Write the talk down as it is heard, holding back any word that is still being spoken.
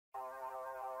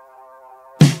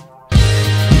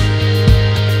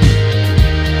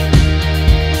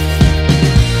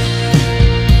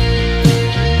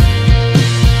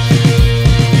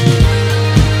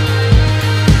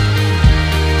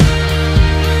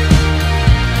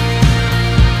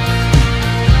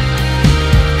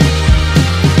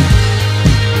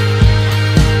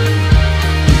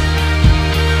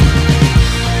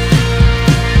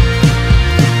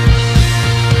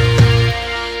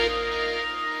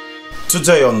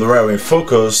Today on the Railway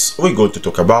Focus, we're going to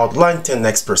talk about Line 10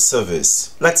 Express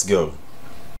service. Let's go!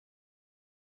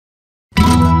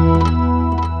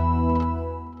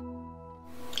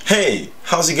 Hey,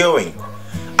 how's it going?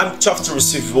 I'm chuffed to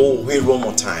receive you all here one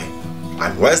more time.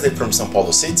 I'm Wesley from São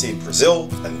Paulo City, Brazil,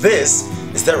 and this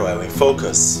is the Railway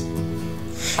Focus.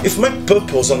 If my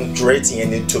purpose on creating a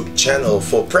YouTube channel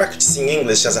for practicing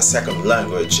English as a second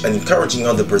language and encouraging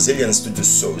other Brazilians to do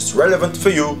so is relevant for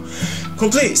you,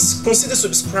 please consider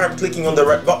subscribe clicking on the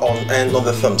red button and on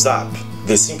the thumbs up.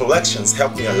 These simple actions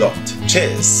help me a lot.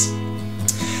 Cheers!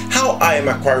 How I am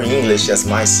acquiring English as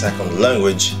my second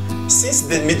language? Since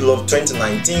the middle of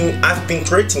 2019, I've been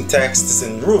creating texts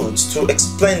and routes to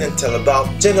explain and tell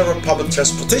about general public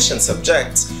transportation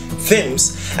subjects,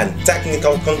 themes, and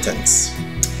technical contents.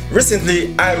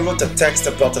 Recently, I wrote a text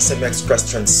about a semi-express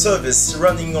train service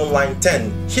running on Line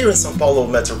 10 here in São Paulo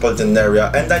metropolitan area,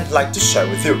 and I'd like to share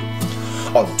with you.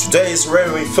 On today's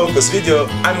Railway Focus video,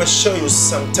 I must show you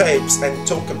some tapes and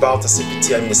talk about a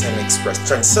CPTM semi-express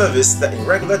train service that in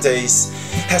regular days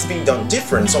has been done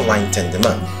different on Line 10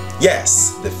 demand.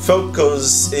 Yes, the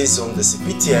focus is on the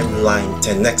CPTM Line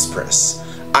 10 Express.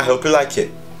 I hope you like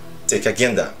it. Take a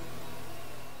Gander.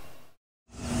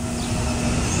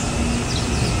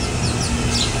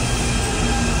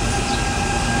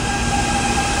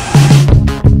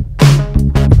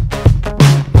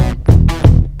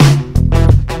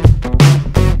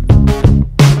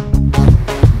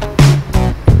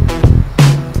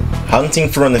 Hunting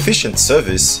for an efficient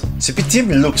service,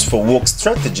 CPTM looks for work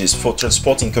strategies for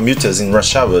transporting commuters in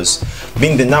rush hours,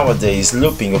 being the nowadays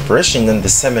looping operation and the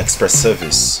semi-express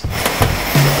service.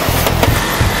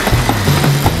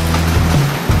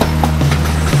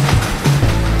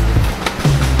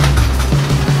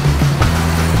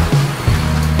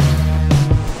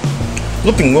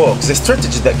 Looping work is a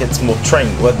strategy that gets more train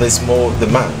where there is more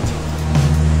demand.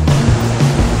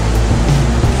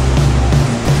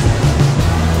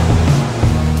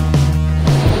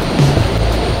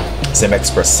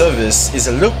 Semi-express service is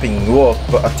a looping work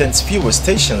but attends fewer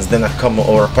stations than a common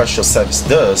or a partial service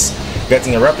does,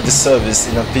 getting a rapid service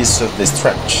in a piece of the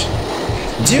stretch.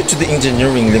 Due to the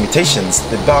engineering limitations,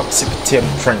 the bulk CPTM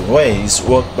trainways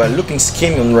work by looping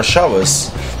scheme on rush hours,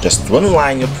 just one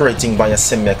line operating by a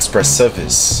semi-express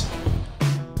service.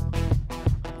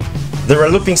 There are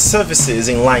looping services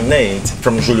in Line 8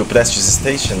 from Júlio Prestes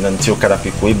Station until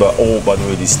Carapicuíba or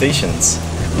Barueri stations.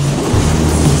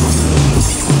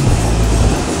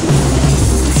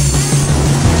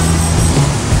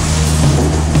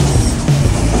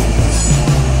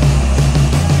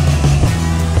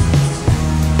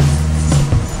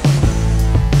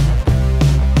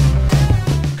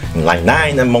 Line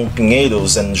 9 among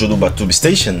Pinheiros and Jurubatuba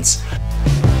stations.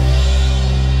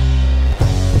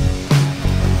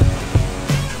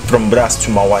 From Brás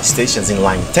to Mauá stations in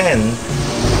Line 10.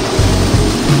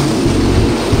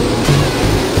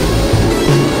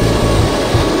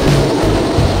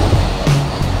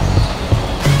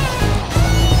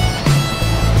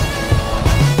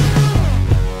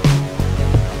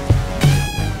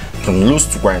 From Luz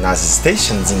to Guaianazes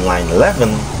stations in Line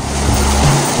 11.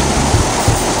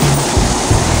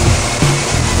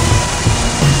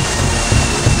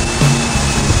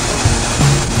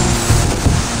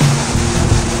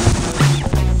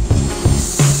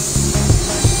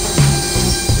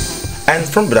 And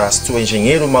from Brás to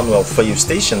Engenheiro Manuel Feio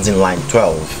stations in Line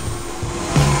 12.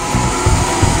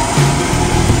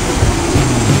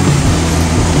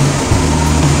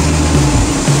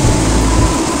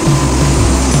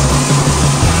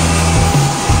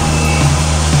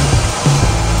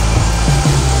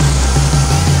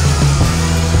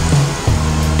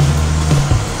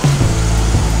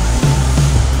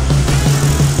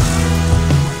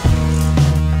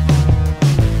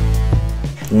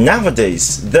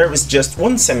 Nowadays, there is just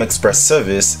one semi-express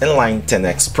service and Line 10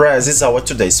 Express is our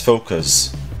today's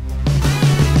focus.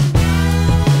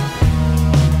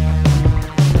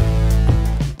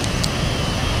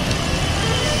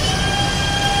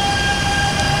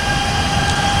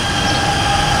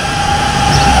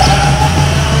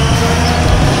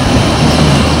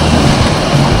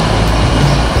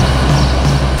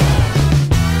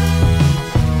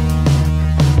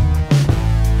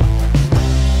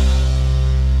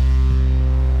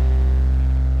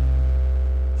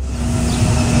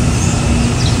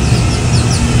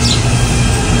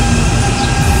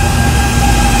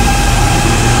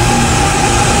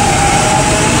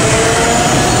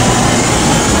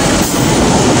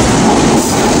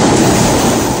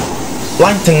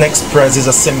 Line 10 Express is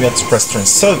a semi-express train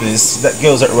service that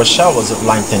goes at rush hours of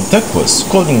Line 10 Turquoise,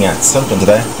 calling at Santo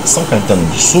André, São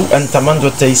Caetano do Sul and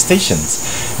Tamanduateí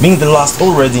Stations, being the last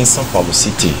already in São Paulo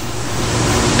city.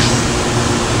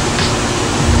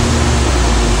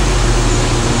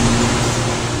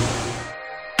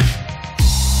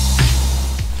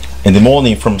 In the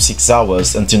morning from 6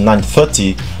 hours until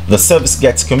 9:30, the service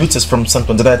gets commuters from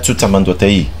Santo André to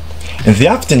Tamanduateí. In the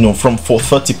afternoon from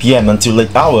 4:30 p.m. until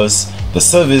late hours, the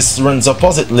service runs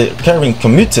oppositely, carrying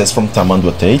commuters from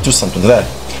Tamanduateí to Santo André,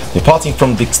 departing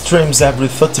from the extremes every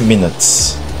 30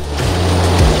 minutes.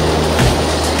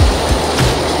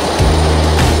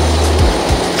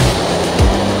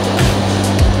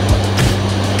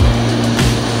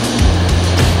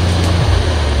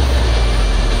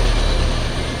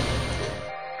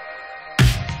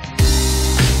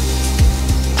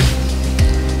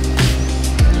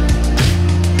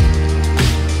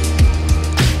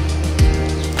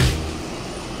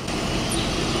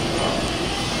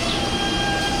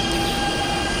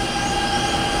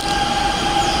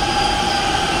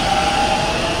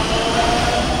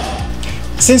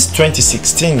 Since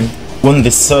 2016, when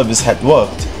this service had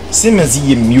worked, Siemens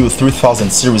EMU 3000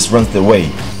 series runs the way.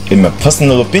 In my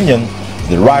personal opinion,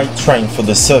 the right train for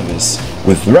the service,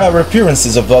 with rare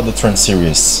appearances of the other train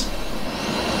series.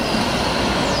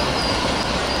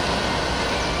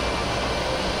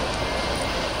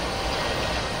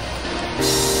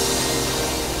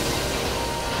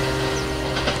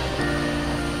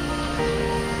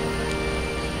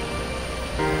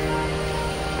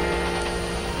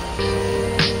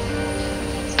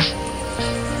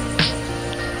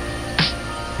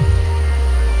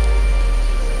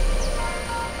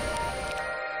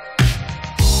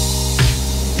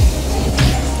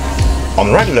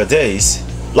 On regular days,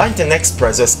 Line 10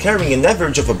 Express is carrying an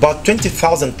average of about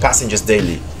 20,000 passengers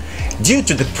daily. Due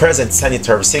to the present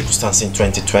sanitary circumstance in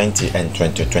 2020 and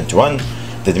 2021,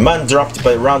 the demand dropped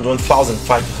by around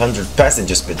 1,500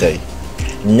 passengers per day.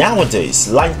 Nowadays,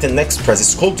 Line 10 Express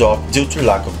is called off due to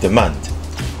lack of demand.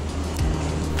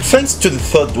 Thanks to the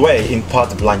third way in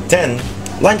part of Line 10,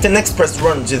 Line 10 Express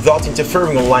runs without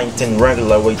interfering on Line 10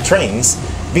 regular way trains,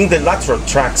 being the lateral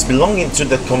tracks belonging to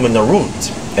the communal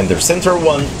route, and the central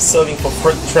one serving for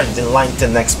freight trains in Line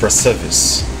 10 Express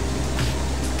service.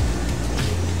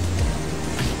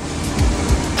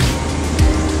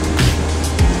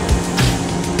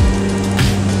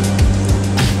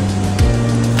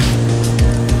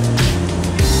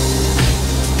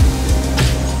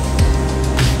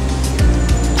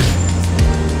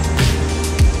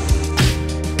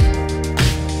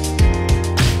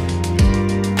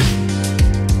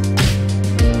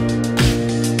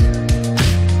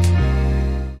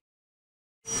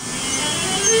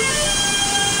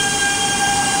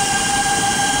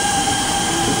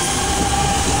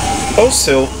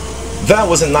 Also, there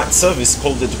was a night service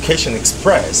called Education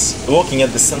Express, working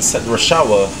at the sunset rush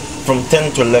hour from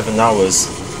 10 to 11 hours,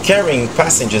 carrying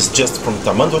passengers just from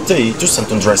Tamanduateí to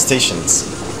Santo André stations.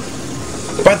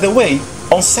 By the way,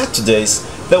 on Saturdays,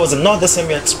 there was another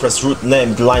semi-express route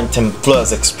named Line 10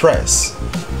 Plus Express,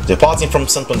 departing from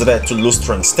Santo André to Luz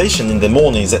train station in the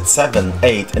mornings at 7,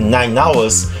 8 and 9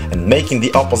 hours and making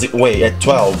the opposite way at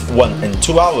 12, 1 and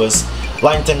 2 hours.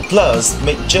 Line 10 Plus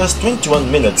made just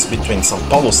 21 minutes between São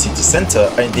Paulo city center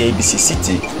and the ABC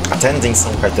city, attending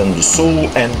São Caetano do Sul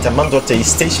and Tamanduateí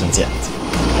stations yet.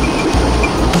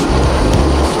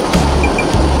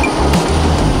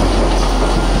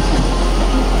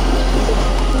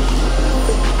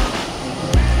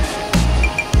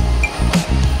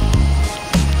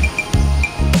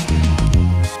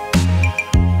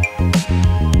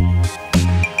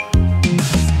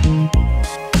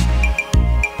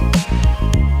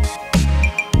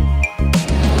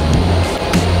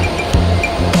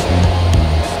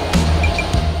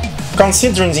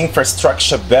 Considering the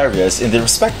infrastructure barriers in the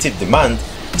respective demand,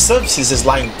 services as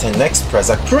Line 10 Express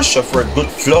are crucial for a good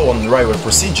flow on railway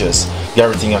procedures,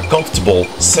 guaranteeing a comfortable,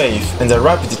 safe and a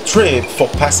rapid trip for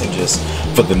passengers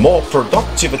for the more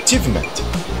productive achievement.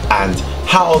 And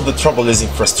how the trouble is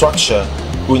infrastructure,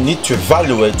 we need to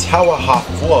evaluate how a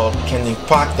hard work can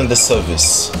impact on the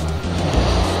service.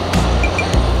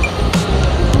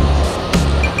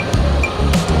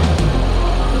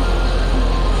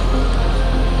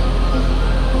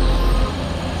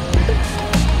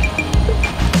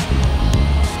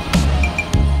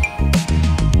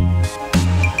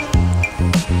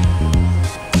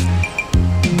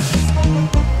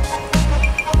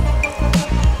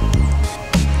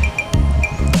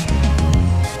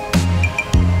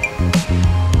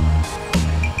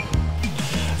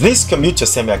 This commuter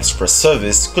semi-express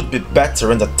service could be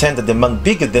better and attend a demand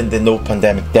bigger than the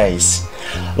no-pandemic days.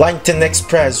 Line 10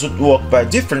 Express would work by a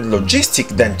different logistic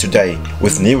than today,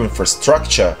 with new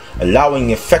infrastructure allowing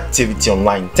effectivity on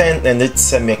Line 10 and its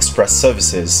semi-express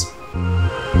services.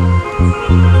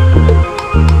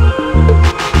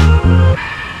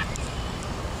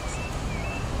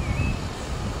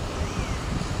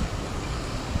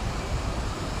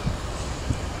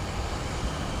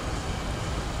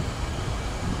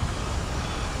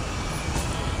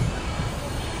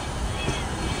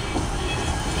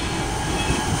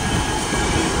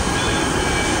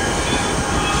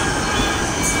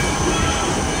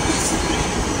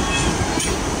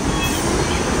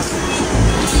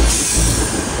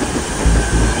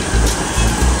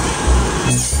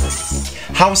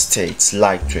 How states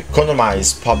like to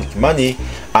economize public money,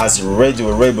 as already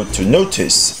were able to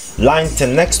notice, Line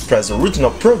 10 Express original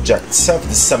project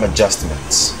suffered some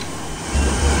adjustments.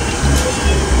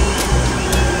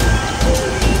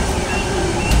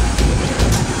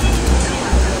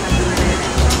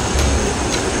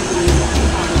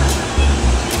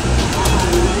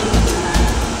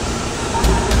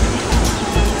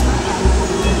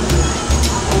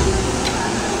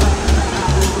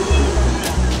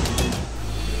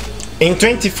 In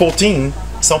 2014,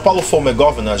 São Paulo former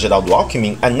Governor Geraldo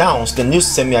Alckmin announced the new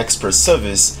semi-express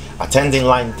service attending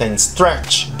Line 10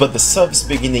 stretch, but the service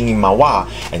beginning in Mauá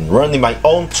and running by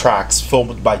own tracks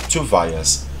formed by two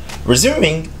vias,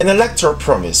 resuming an electoral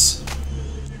promise.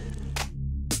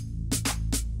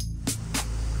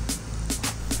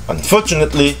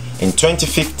 Unfortunately, in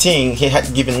 2015 he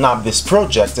had given up this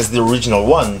project as the original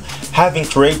one, having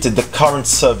created the current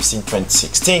service in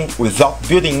 2016 without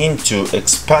building into,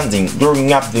 expanding,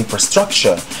 growing up the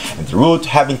infrastructure, and the route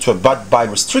having to abide by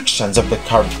restrictions of the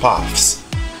current paths.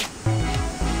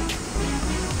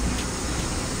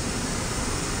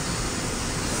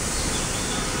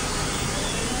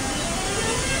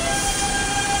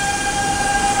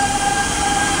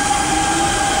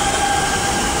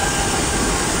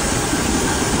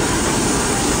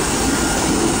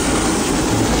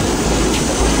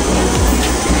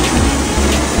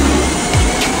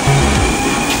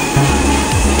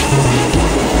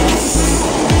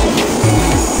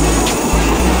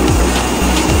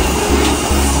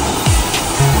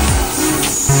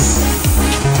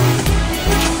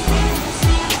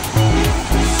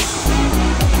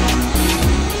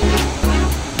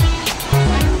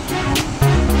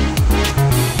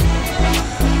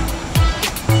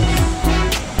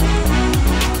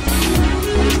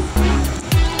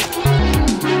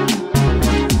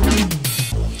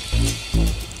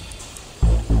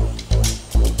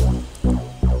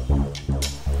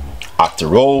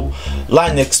 After all,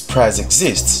 Line Express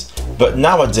exists, but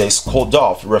nowadays called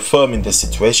off, reaffirming the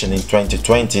situation in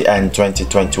 2020 and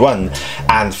 2021,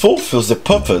 and fulfills the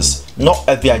purpose not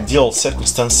at the ideal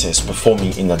circumstances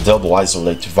performing in a double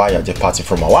isolate via departing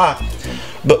from Mauá,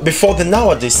 but before the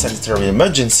nowadays sanitary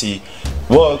emergency,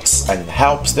 works and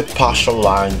helps the partial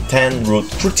Line 10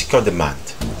 route critical demand.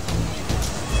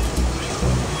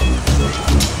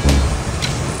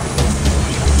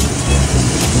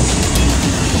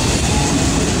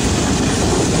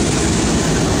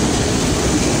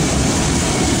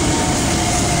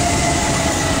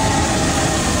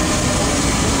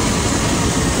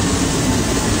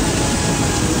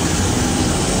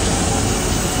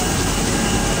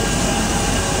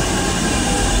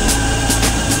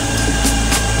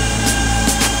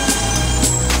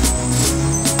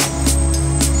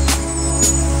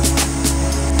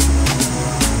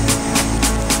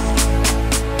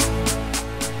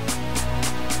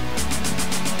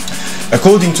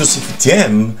 According to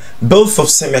CPTM, both of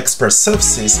semi-express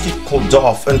services keep called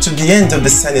off until the end of the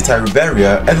sanitary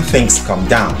barrier and things calm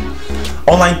down.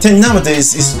 On Line 10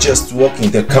 nowadays is just walking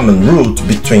the common route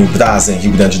between Brás and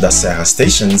Rio Grande da Serra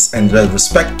stations and the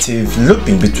respective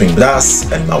looping between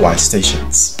Brás and Mauá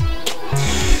stations.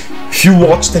 If you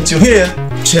watched until here,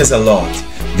 cheers a lot.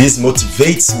 This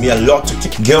motivates me a lot to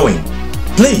keep going.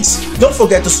 Please don't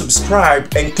forget to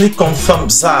subscribe and click on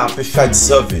thumbs up if I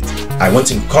deserve it. I want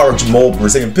to encourage more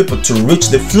Brazilian people to reach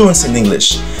the fluency in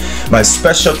English. My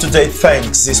special today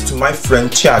thanks is to my friend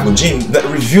Thiago Jim that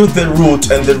reviewed the route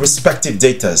and the respective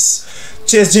datas.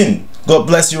 Cheers Jim, God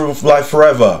bless your life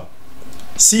forever.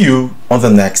 See you on the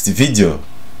next video.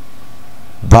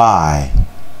 Bye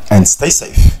and stay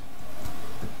safe.